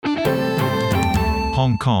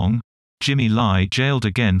Hong Kong. Jimmy Lai jailed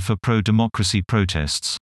again for pro-democracy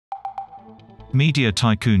protests. Media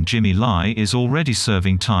tycoon Jimmy Lai is already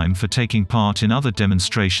serving time for taking part in other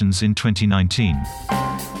demonstrations in 2019.